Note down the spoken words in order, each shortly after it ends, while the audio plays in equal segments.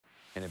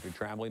And if you're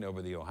traveling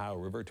over the Ohio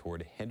River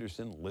toward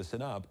Henderson,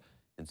 listen up.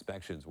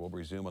 Inspections will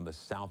resume on the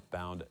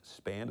southbound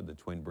span of the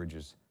Twin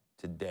Bridges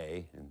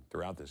today and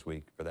throughout this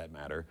week, for that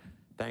matter.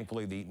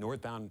 Thankfully, the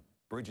northbound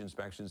bridge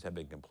inspections have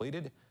been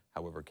completed.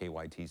 However,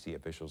 KYTC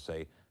officials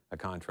say a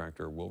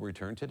contractor will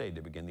return today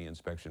to begin the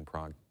inspection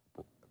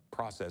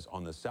process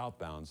on the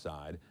southbound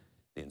side.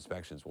 The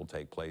inspections will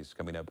take place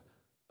coming up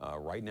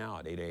right now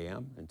at 8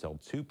 a.m. until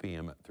 2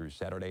 p.m. through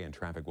Saturday, and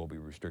traffic will be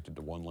restricted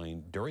to one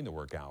lane during the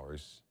work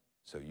hours,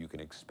 so you can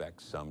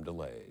expect some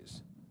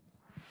delays.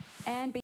 And